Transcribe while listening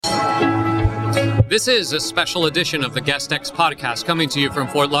This is a special edition of the GuestX podcast coming to you from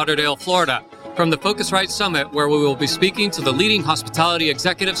Fort Lauderdale, Florida, from the Focusrite Summit, where we will be speaking to the leading hospitality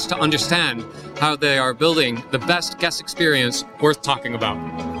executives to understand how they are building the best guest experience worth talking about.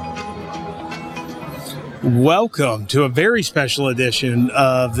 Welcome to a very special edition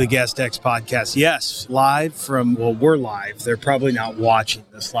of the GuestX podcast. Yes, live from, we're live. They're probably not watching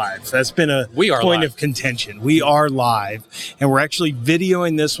this live. That's been a point of contention. We are live, and we're actually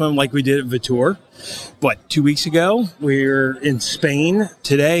videoing this one like we did at Vitur. 2 weeks ago? We're in Spain.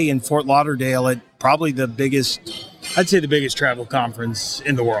 Today in Fort Lauderdale at probably the biggest travel conference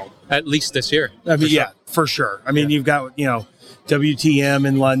in the world. At least this year. For sure. You've got, WTM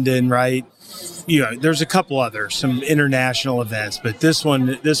in London, right? There's a couple others, some international events, but this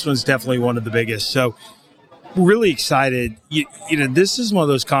one's definitely one of the biggest. So really excited. This is one of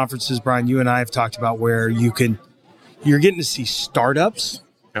those conferences, Brian, you and I have talked about where you're getting to see startups.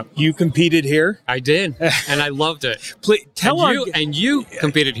 Yep. You competed here. I did, and I loved it. Please, you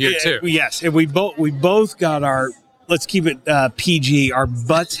competed here too. Yes, and we both got our, let's keep it PG, our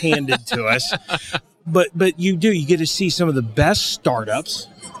butts handed to us. But you get to see some of the best startups,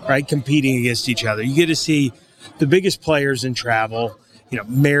 right, competing against each other. You get to see the biggest players in travel,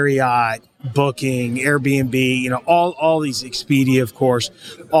 Marriott, Booking, Airbnb, all these, Expedia, of course,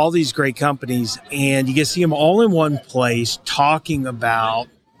 all these great companies. And you get to see them all in one place talking about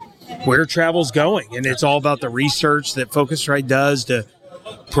where travel's going. And it's all about the research that Focusrite does to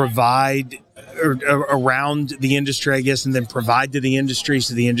provide around the industry, I guess, and then provide to the industry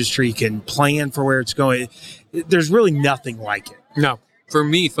so the industry can plan for where it's going. There's really nothing like it. No. For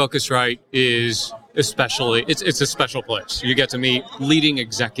me, Focusrite is it's a special place. You get to meet leading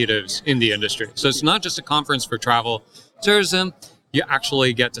executives in the industry. So it's not just a conference for travel tourism. You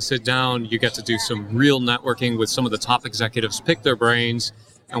actually get to sit down. You get to do some real networking with some of the top executives, pick their brains,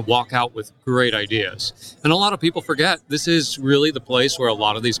 and walk out with great ideas. And a lot of people forget this is really the place where a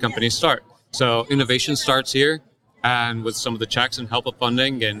lot of these companies start. So innovation starts here, and with some of the checks and HELPA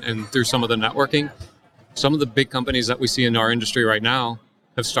funding and through some of the networking, some of the big companies that we see in our industry right now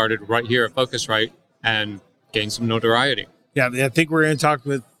have started right here at Focusrite and gained some notoriety. Yeah, I think we're going to talk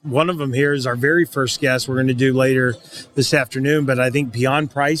with one of them here is our very first guest we're going to do later this afternoon. But I think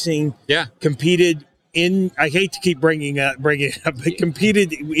Beyond Pricing competed in, I hate to keep bringing it up, but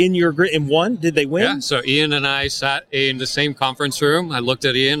competed in one. Did they win? Yeah, so Ian and I sat in the same conference room. I looked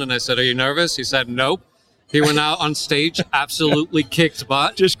at Ian and I said, "Are you nervous?" He said, "Nope." He went out on stage, absolutely kicked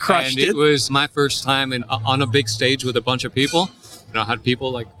butt. Just crushed it. And it was my first time on a big stage with a bunch of people. I had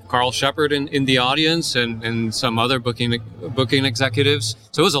people like Carl Shepard in the audience and some other booking executives.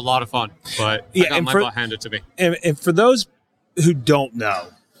 So it was a lot of fun, but I got my butt handed to me. And for those who don't know,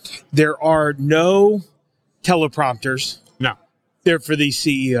 there are no teleprompters. No. There for these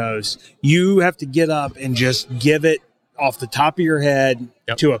CEOs. You have to get up and just give it off the top of your head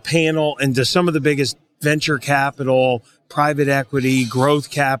to a panel and to some of the biggest venture capital, private equity, growth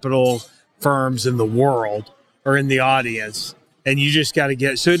capital firms in the world are in the audience. And you just got to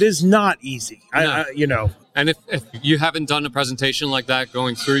get, so it is not easy, no. And if you haven't done a presentation like that,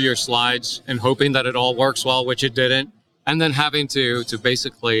 going through your slides and hoping that it all works well, which it didn't, and then having to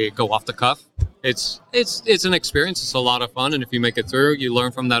basically go off the cuff, it's an experience. It's a lot of fun. And if you make it through, you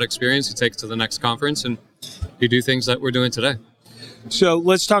learn from that experience, you take it to the next conference, and you do things that we're doing today. So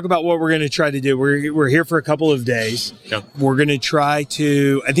let's talk about what we're going to try to do. We're here for a couple of days. Yep. We're going to try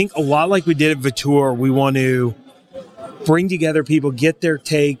to, I think a lot like we did at Vitur, we want to bring together people, get their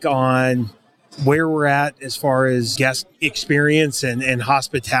take on where we're at as far as guest experience and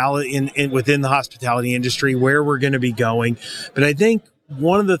hospitality in within the hospitality industry, where we're going to be going. But I think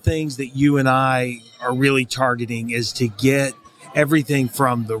one of the things that you and I are really targeting is to get everything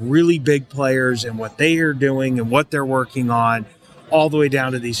from the really big players and what they are doing and what they're working on all the way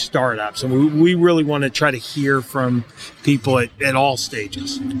down to these startups. And we really want to try to hear from people at all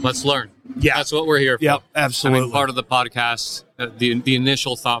stages. Let's learn. Yeah. That's what we're here for. Yep, absolutely. Part of the podcast, the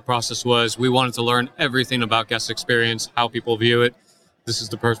initial thought process was we wanted to learn everything about guest experience, how people view it. This is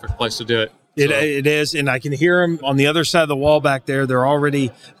the perfect place to do it. It is, and I can hear them on the other side of the wall back there. They're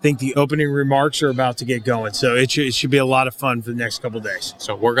already, I think the opening remarks are about to get going. So it should be a lot of fun for the next couple of days.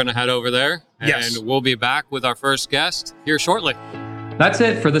 So we're going to head over there, and we'll be back with our first guest here shortly. That's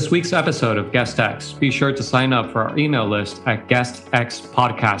it for this week's episode of GuestX. Be sure to sign up for our email list at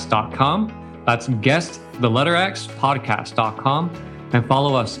guestxpodcast.com. That's podcast.com, and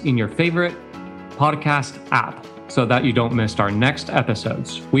follow us in your favorite podcast app so that you don't miss our next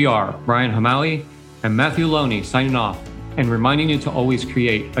episodes. We are Brian Hamaui and Matthew Loney signing off and reminding you to always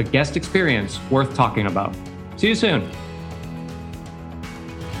create a guest experience worth talking about. See you soon.